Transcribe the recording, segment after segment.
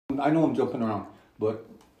I know I'm jumping around, but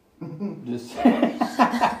this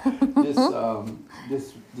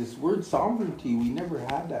this word sovereignty, we never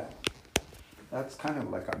had that. That's kind of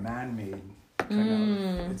like a man-made kind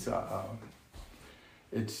of. It's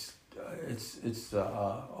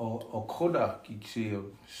a kodak, you see, a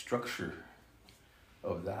structure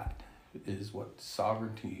of that is what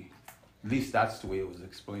sovereignty. At least that's the way it was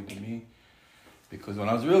explained to me. Because when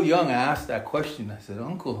I was real young, I asked that question. I said,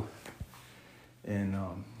 Uncle, and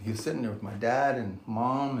he was sitting there with my dad and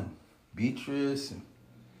mom and Beatrice, and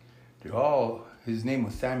they're all. His name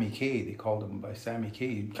was Sammy K. They called him by Sammy K.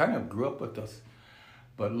 He kind of grew up with us,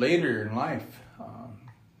 but later in life,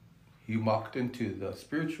 he walked into the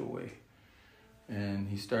spiritual way, and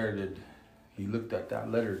he looked at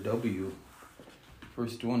that letter W.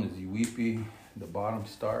 First one is Iwipi, the bottom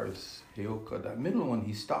star is Heoka. That middle one,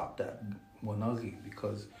 he stopped at Wanagi,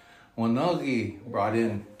 because Wanagi brought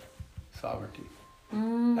in sovereignty,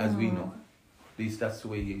 as we know it. At least that's the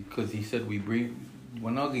way because he said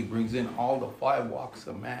Wanagi brings in all the 5 walks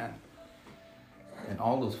of man. And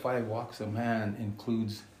all those 5 walks of man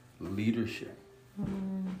includes leadership.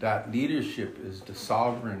 That leadership is the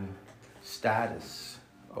sovereign status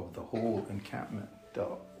of the whole encampment, the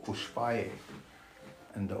Ushpaye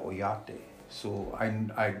and the Oyate. So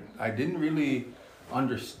I didn't really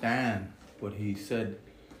understand what he said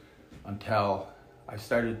until I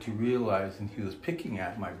started to realize, and he was picking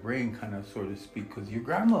at my brain, kind of, so to speak, because your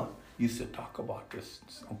grandma used to talk about this,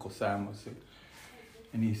 Uncle Sam was saying,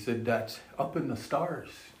 and he said that's up in the stars.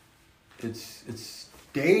 It's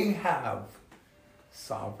they have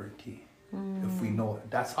sovereignty, if we know it.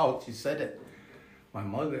 That's how she said it, my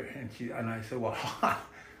mother, and I said, well,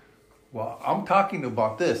 I'm talking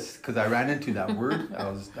about this because I ran into that word. I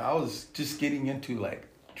was just getting into like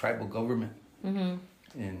tribal government,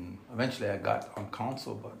 and eventually I got on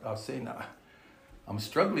council. But I was saying I'm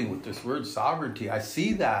struggling with this word sovereignty. I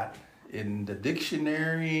see that in the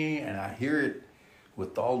dictionary, and I hear it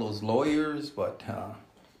with all those lawyers. But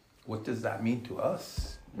what does that mean to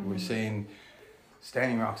us? We're saying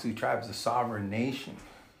Standing Rock Sioux Tribe is a sovereign nation,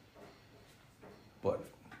 but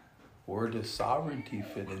where does sovereignty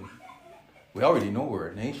fit in? We already know we're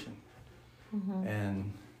a nation.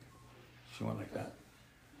 And she went like that.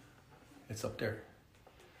 It's up there.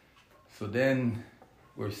 So then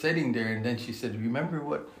we're sitting there, and then she said, remember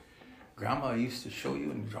what Grandma used to show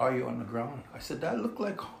you and draw you on the ground? I said, that looked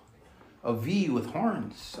like a V with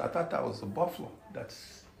horns. I thought that was a buffalo.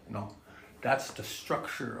 That's the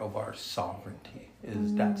structure of our sovereignty,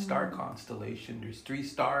 is that star constellation. There's 3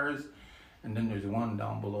 stars, and then there's 1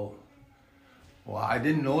 down below. Well, I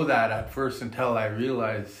didn't know that at first until I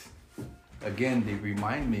realized, again, they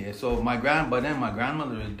remind me. So by then my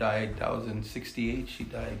grandmother had died. That was in 68, she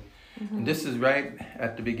died. And this is right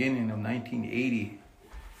at the beginning of 1980,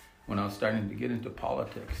 when I was starting to get into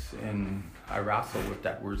politics, and I wrestled with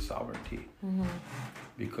that word sovereignty.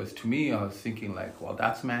 Because to me, I was thinking like, well,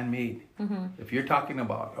 that's man-made. If you're talking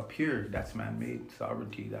about up here, that's man-made,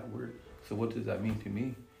 sovereignty, that word. So what does that mean to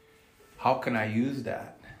me? How can I use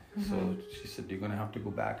that? So she said, you're going to have to go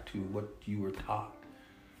back to what you were taught.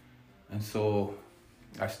 And so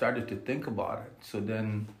I started to think about it. So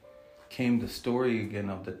then came the story again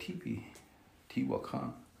of the teepee,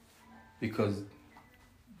 Tiwakan, because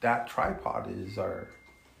that tripod is our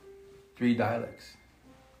 3 dialects,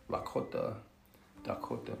 Lakota,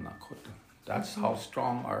 Dakota, Nakota. That's how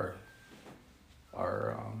strong our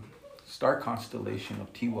star constellation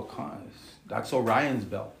of Tiwakan is. That's Orion's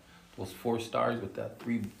belt. Those 4 stars with that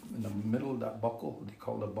 3 in the middle, that buckle, they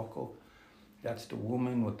call it buckle. That's the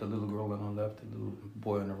woman with the little girl on the left, the little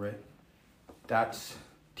boy on the right. That's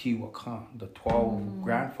Tiwakan. The 12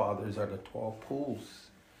 grandfathers are the 12 poles.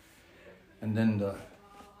 And then the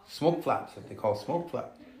smoke flaps, that they call smoke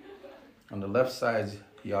flap. On the left side's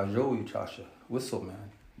Yajo Uchasha, whistle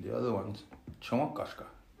man. The other one's Chawakashka,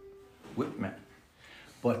 whip man.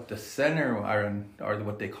 But the center are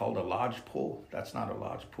what they call the lodge pole. That's not a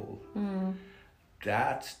lodge pole.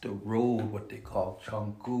 That's the road, what they call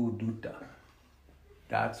Chanku Duta.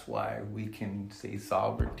 That's why we can say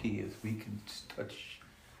sovereignty is we can touch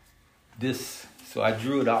this. So I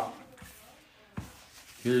drew it out.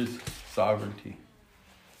 Here's sovereignty.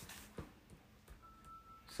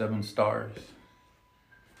 7 stars.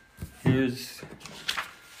 Here's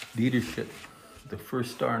leadership. The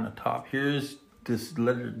first star on the top. Here's this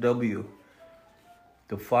letter W,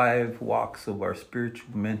 the 5 walks of our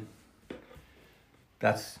spiritual men.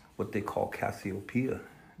 That's what they call Cassiopeia,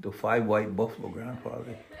 the 5 white buffalo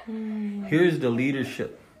grandfather. Here's the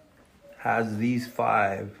leadership, has these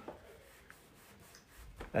 5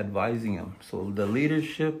 advising him. So the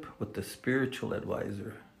leadership with the spiritual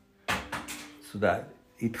advisor So that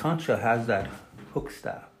Itancha has that hook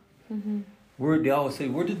staff. They always say,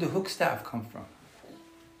 where did the hook staff come from?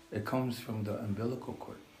 It comes from the umbilical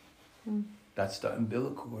cord. That's the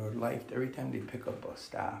umbilical cord life. Every time they pick up a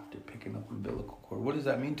staff, they're picking up umbilical cord. What does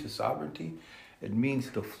that mean to sovereignty? It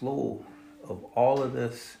means the flow of all of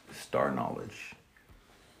this star knowledge.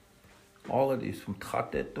 All of these, from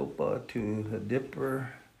Tate Topa to the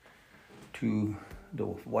Dipper to the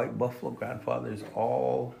White Buffalo Grandfathers,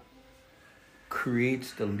 all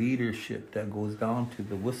creates the leadership that goes down to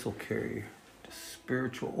the whistle carrier, the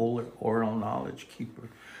spiritual oral knowledge keeper.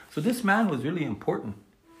 So this man was really important.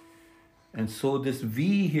 And so this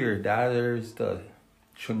V here, there's the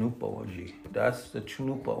Chunupa Waji. That's the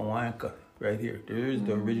Chunupa Owanka right here. There's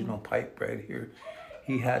the original pipe right here.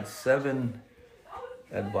 He had 7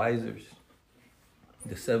 advisors,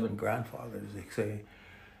 the 7 grandfathers, they say.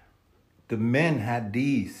 The men had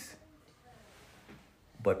these,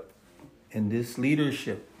 but in this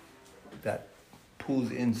leadership that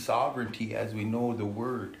pulls in sovereignty, as we know the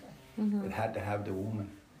word, it had to have the woman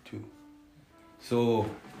too. So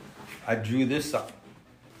I drew this up.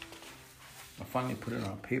 I finally put it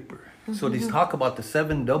on paper. So they talk about the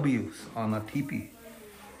 7 W's on a teepee.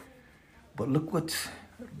 But look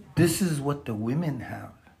this is what the women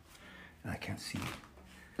have. And I can't see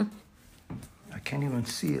it. I can't even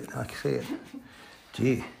see it. I can say it.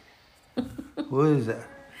 Gee, what is that?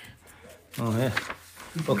 Oh, yeah.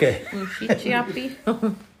 Okay. Uchichiapi.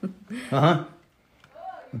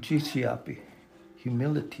 Uchichiapi.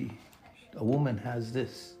 Humility. A woman has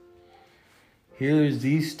this. Here's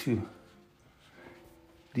these 2.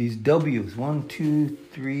 These W's. 1, 2,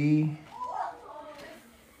 3.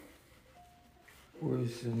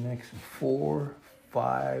 Where's the next one? 4,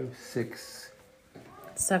 5, 6.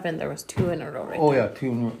 7. There was 2 in a row right Oh, there. yeah, 2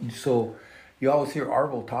 in a row. So you always hear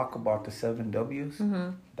Arvel talk about the 7 W's.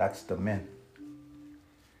 That's the men.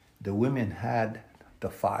 The women had the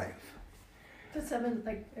 5. The 7,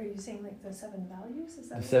 are you saying the 7 values? Is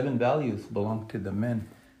that The 7 values belong to the men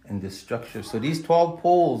in this structure. So these 12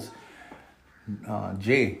 poles,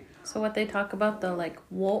 J. So what they talk about, the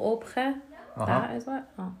wo opre, that is what?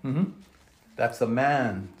 Oh. That's a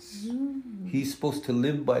man's. He's supposed to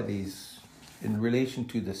live by these in relation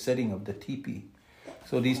to the setting of the teepee.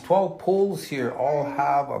 So these 12 poles here all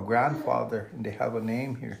have a grandfather and they have a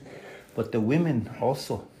name here. But the women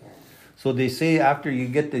also. So they say after you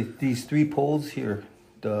get these 3 poles here,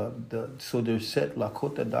 so they're set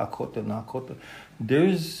Lakota, Dakota, Nakota.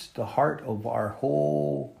 There's the heart of our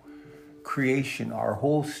whole creation, our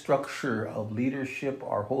whole structure of leadership,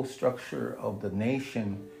 our whole structure of the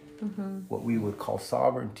nation. What we would call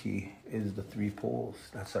sovereignty is the 3 poles.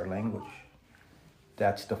 That's our language.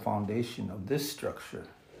 That's the foundation of this structure.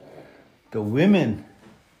 The women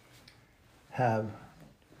have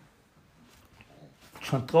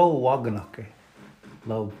Chanto Waganake,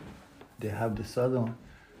 love. They have this other one,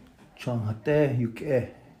 Chanhate Yuke,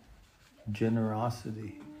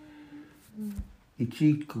 generosity.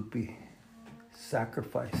 Ichikupi,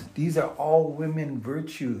 sacrifice. These are all women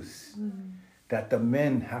virtues that the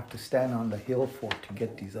men have to stand on the hill for to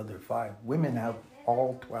get these other 5. Women have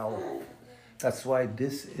all 12. That's why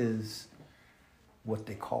this is what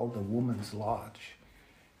they call the woman's lodge.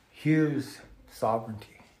 Here's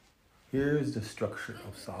sovereignty. Here's the structure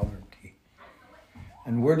of sovereignty.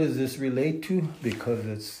 And where does this relate to? Because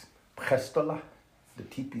it's Prestola, the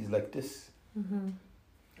teepees like this.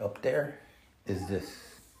 Up there is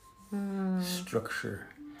this structure.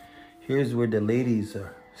 Here's where the ladies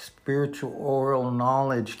are. Spiritual oral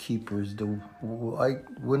knowledge keepers, the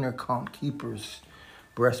white winter count keepers,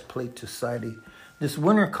 breastplate society. This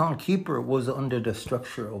winter count keeper was under the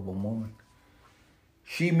structure of a woman.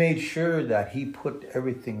 She made sure that he put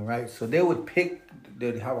everything right. So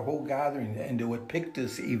they'd have a whole gathering and they would pick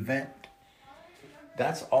this event.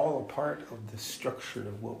 That's all a part of the structure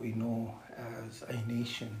of what we know as a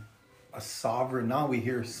nation, a sovereign. Now we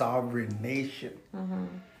hear sovereign nation.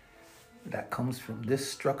 That comes from this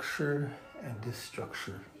structure and this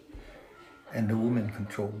structure. And the women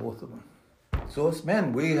control both of them. So as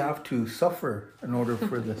men, we have to suffer in order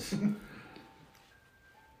for this.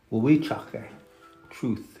 Uwichake,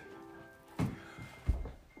 truth.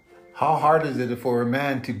 How hard is it for a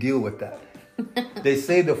man to deal with that? They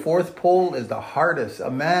say the 4th pole is the hardest.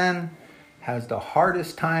 A man has the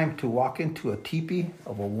hardest time to walk into a teepee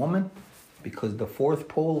of a woman because the 4th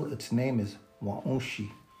pole, its name is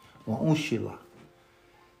Wa'unshila.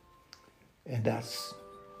 And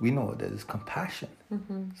we know that is compassion.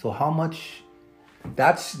 So how much,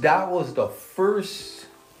 that was the first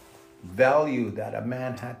value that a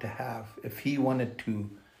man had to have if he wanted to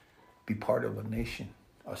be part of a nation,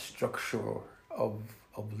 a structural of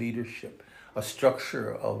leadership, a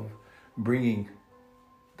structure of bringing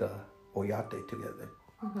the Oyate together.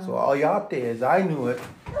 So Oyate, as I knew it,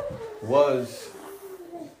 was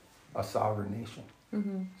a sovereign nation.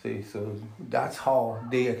 See, so that's how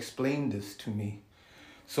they explained this to me.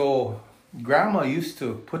 So Grandma used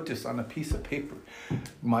to put this on a piece of paper.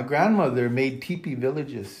 My grandmother made teepee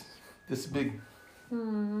villages this big.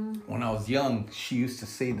 When I was young, she used to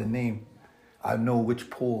say the name. I know which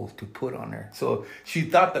pole to put on her. So she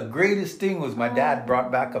thought the greatest thing was my dad brought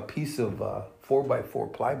back a piece of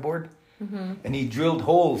 4x4 plyboard, and he drilled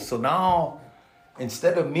holes. So now,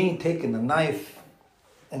 instead of me taking a knife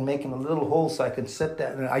and making a little hole so I can set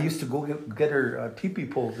that, and I used to go get her teepee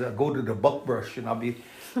poles. I'd go to the buckbrush, and I'll be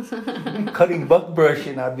cutting buckbrush,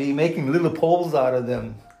 and I'd be making little poles out of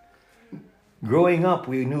them. Growing up,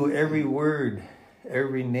 we knew every word,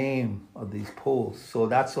 every name of these poles. So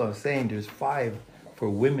that's what I'm saying. There's 5 for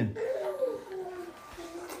women.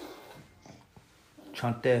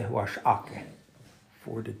 Chante washake,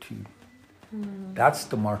 fortitude. That's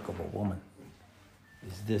the mark of a woman.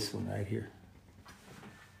 Is this one right here.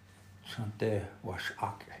 Chante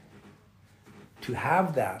washake. To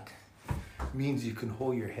have that means you can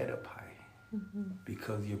hold your head up high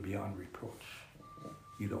because you're beyond reproach.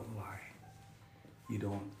 You don't lie. You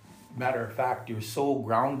don't. Matter of fact, you're so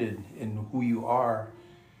grounded in who you are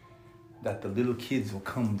that the little kids will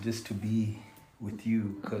come just to be with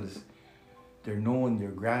you because they're knowing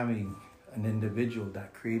they're grabbing an individual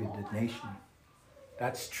that created the nation.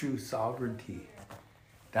 That's true sovereignty.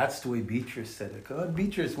 That's the way Beatrice said it. 'Cause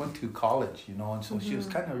Beatrice went to college, and so she was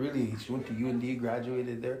kind of she went to UND,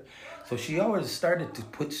 graduated there. So she always started to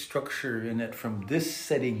put structure in it from this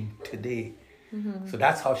setting today. So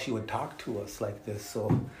that's how she would talk to us like this.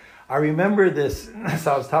 So I remember this,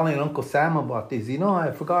 so I was telling Uncle Sam about these.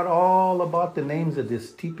 I forgot all about the names of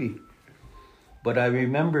this teepee. But I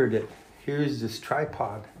remembered it. Here's this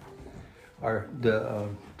tripod, or the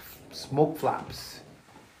smoke flaps,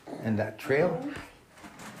 and that trail.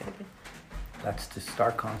 That's the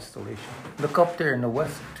star constellation. Look up there in the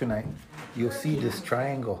west tonight. You'll see this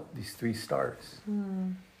triangle, these 3 stars.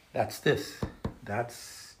 That's this.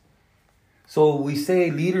 So we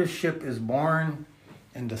say leadership is born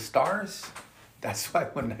in the stars. That's why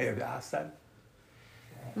when I have asked that.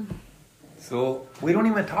 So we don't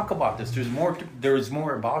even talk about this. There's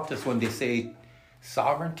more about this when they say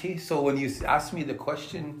sovereignty. So when you ask me the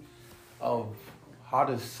question of how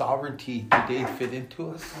does sovereignty today fit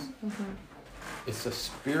into us, it's a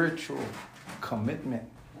spiritual commitment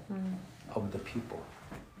of the people.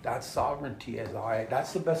 That's sovereignty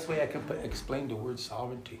that's the best way I can explain the word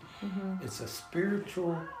sovereignty. It's a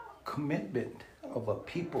spiritual commitment of a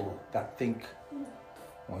people that think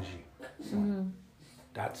Moji.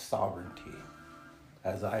 That's sovereignty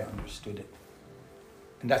as I understood it.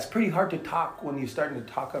 And that's pretty hard to talk when you're starting to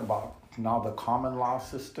talk about now the common law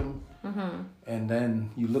system. And then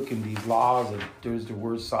you look in these laws and there's the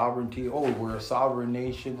word sovereignty. Oh, we're a sovereign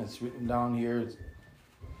nation. It's written down here.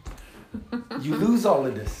 You lose all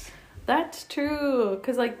of this. That's true.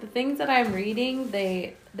 Because the things that I'm reading,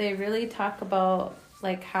 they really talk about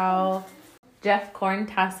how Jeff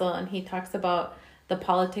Corntassel, and he talks about the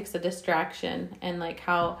politics of distraction and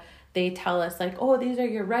how they tell us oh, these are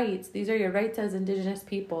your rights as Indigenous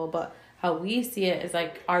people, but how we see it is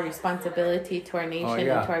our responsibility to our nation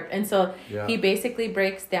and so he basically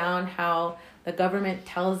breaks down how the government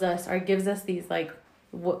tells us or gives us these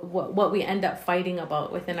what we end up fighting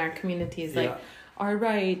about within our communities, our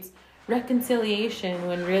rights, reconciliation,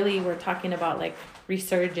 when really we're talking about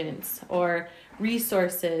resurgence or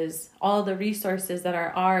resources, all the resources that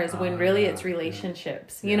are ours, when really it's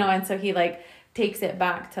relationships, and so he takes it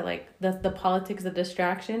back to the politics of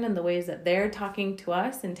distraction and the ways that they're talking to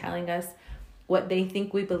us and telling us what they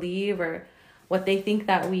think we believe or what they think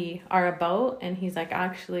that we are about. And he's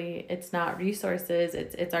actually it's not resources,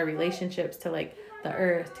 it's our relationships to the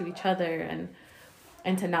earth, to each other,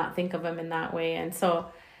 and to not think of them in that way. And so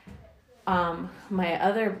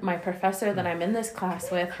my professor that I'm in this class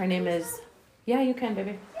with, her name is you can,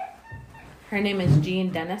 baby. Her name is Jean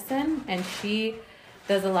Dennison, and she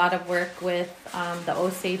does a lot of work with the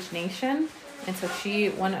Osage Nation. And so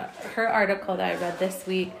her article that I read this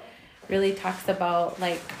week really talks about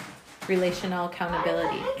relational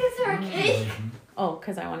accountability. Is there a cake? Oh,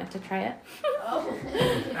 because I wanted to try it. Oh.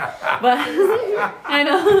 But I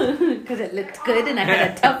know, because it looked good and I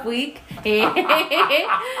had a tough week.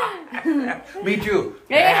 Me too.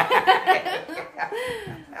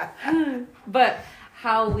 But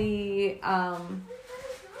how we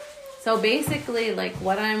So basically, like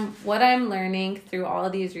what I'm learning through all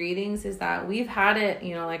of these readings is that we've had it,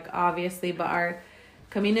 you know, like obviously, but our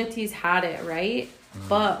communities had it, right?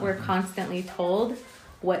 But we're constantly told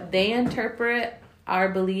what they interpret our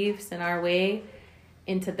beliefs and our way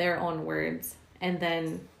into their own words. And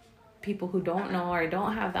then people who don't know or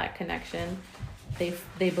don't have that connection,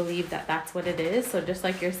 they believe that that's what it is. So just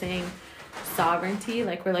like you're saying, sovereignty,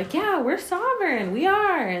 like we're like, yeah, we're sovereign, we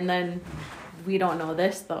are. And then we don't know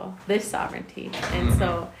this sovereignty. And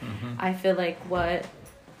so I feel like what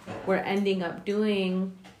we're ending up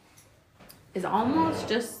doing is almost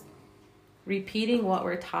just repeating what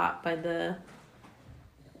we're taught by the,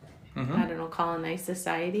 I don't know, colonized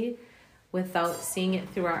society without seeing it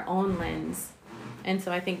through our own lens. And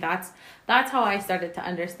so I think that's how I started to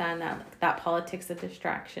understand that politics of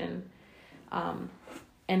distraction,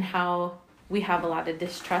 and how we have a lot of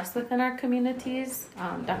distrust within our communities.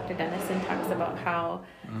 Dr. Dennison talks about how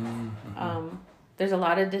there's a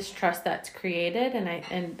lot of distrust that's created,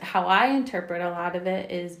 and how I interpret a lot of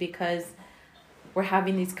it is because we're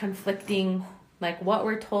having these conflicting, like what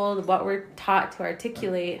we're told, what we're taught to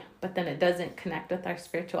articulate, but then it doesn't connect with our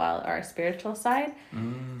spiritual side.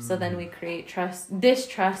 So then we create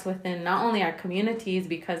distrust within not only our communities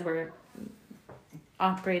because we're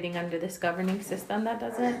operating under this governing system that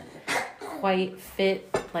doesn't quite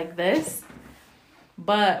fit like this,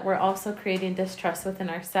 but we're also creating distrust within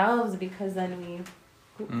ourselves because then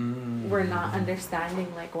we're not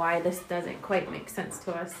understanding like why this doesn't quite make sense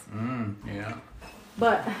to us. Yeah.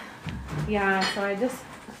 But yeah, so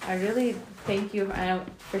I really thank you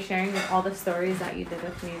for sharing all the stories that you did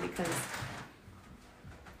with me, because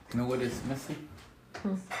you know what is missing?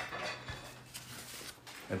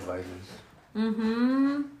 Advisors.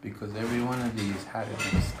 Because every one of these had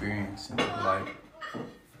an experience in their life.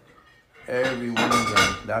 Every one of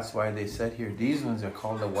them. That's why they said here, these ones are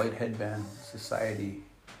called the White Headband Society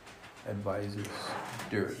advisors.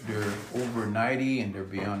 They're over 90 and they're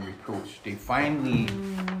beyond reproach. They finally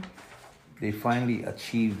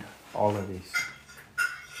achieved all of this.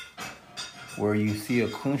 Where you see a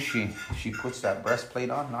kunshi, she puts that breastplate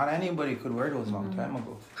on. Not anybody could wear those a long time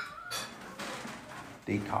ago.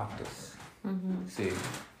 They taught us. See,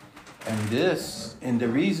 and the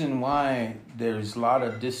reason why there's a lot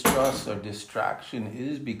of distrust or distraction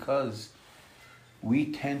is because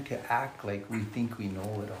we tend to act like we think we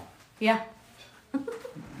know it all. Yeah.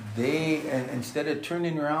 And instead of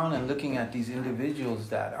turning around and looking at these individuals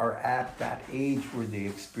that are at that age where they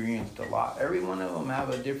experienced a lot, every one of them have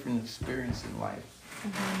a different experience in life.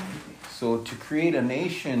 So to create a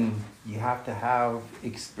nation, you have to have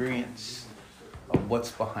experience of what's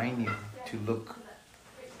behind you to look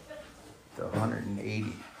the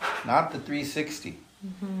 180, not the 360.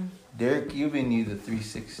 They're giving you the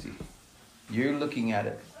 360. You're looking at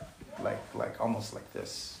it like almost like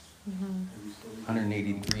this.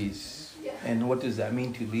 180 degrees. And what does that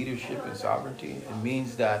mean to leadership and sovereignty? It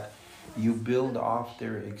means that you build off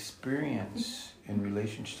their experience in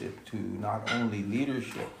relationship to not only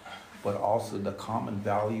leadership, but also the common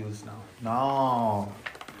values now. Now,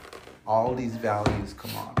 all these values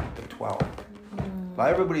come on, the 12. But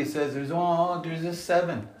everybody says there's a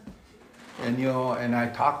 7. And and I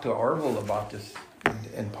talked to Orville about this.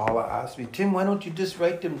 And Paula asked me, Tim, why don't you just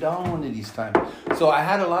write them down one of these times? So I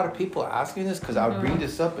had a lot of people asking this because I would bring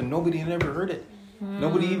this up and nobody had ever heard it.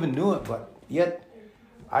 Nobody even knew it. But yet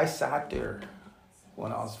I sat there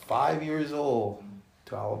when I was 5 years old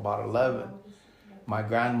till about 11. My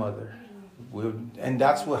grandmother and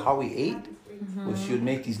that's how we ate. Was she would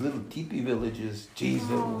make these little teepee villages. Geez,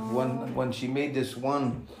 when she made this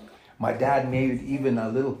one, my dad made even a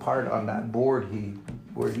little part on that board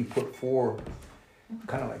where he put 4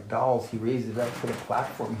 kind of like dolls. He raised it up, put a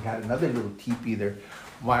platform. He had another little teepee there.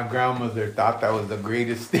 My grandmother thought that was the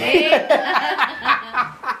greatest thing.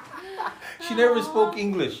 She never spoke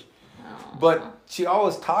English, but she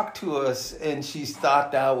always talked to us, and she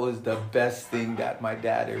thought that was the best thing that my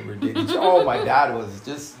dad ever did. My dad was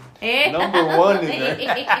just number 1 in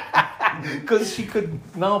there. Because she could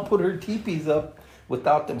now put her teepees up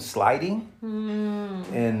without them sliding.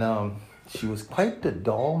 And she was quite the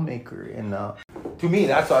doll maker. And to me,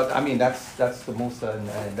 that's all. I mean, that's the most.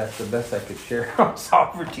 That's the best I could share on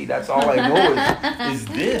sovereignty. That's all I know is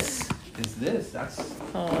this.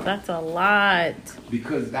 That's a lot.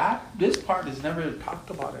 Because this part is never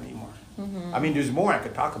talked about anymore. I mean, there's more I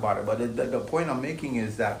could talk about it, but the point I'm making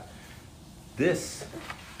is that this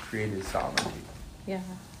created sovereignty. Yeah.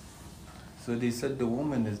 So they said the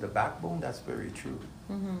woman is the backbone. That's very true.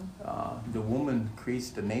 The woman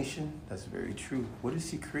creates the nation. That's very true. What is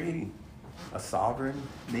she creating? A sovereign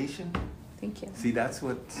nation? Thank you. See, that's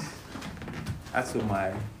what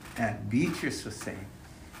my Aunt Beatrice was saying.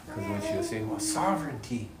 Because when she was saying, well,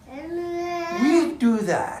 sovereignty, we do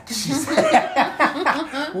that. She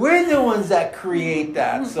said, we're the ones that create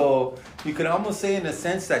that. So you could almost say in a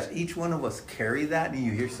sense that each one of us carry that. And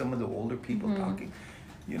you hear some of the older people talking.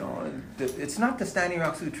 You know, it's not the Standing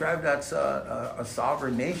Rock Sioux tribe that's a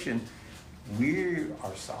sovereign nation. We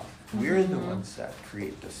are sovereign. We're the ones that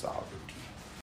create the sovereignty.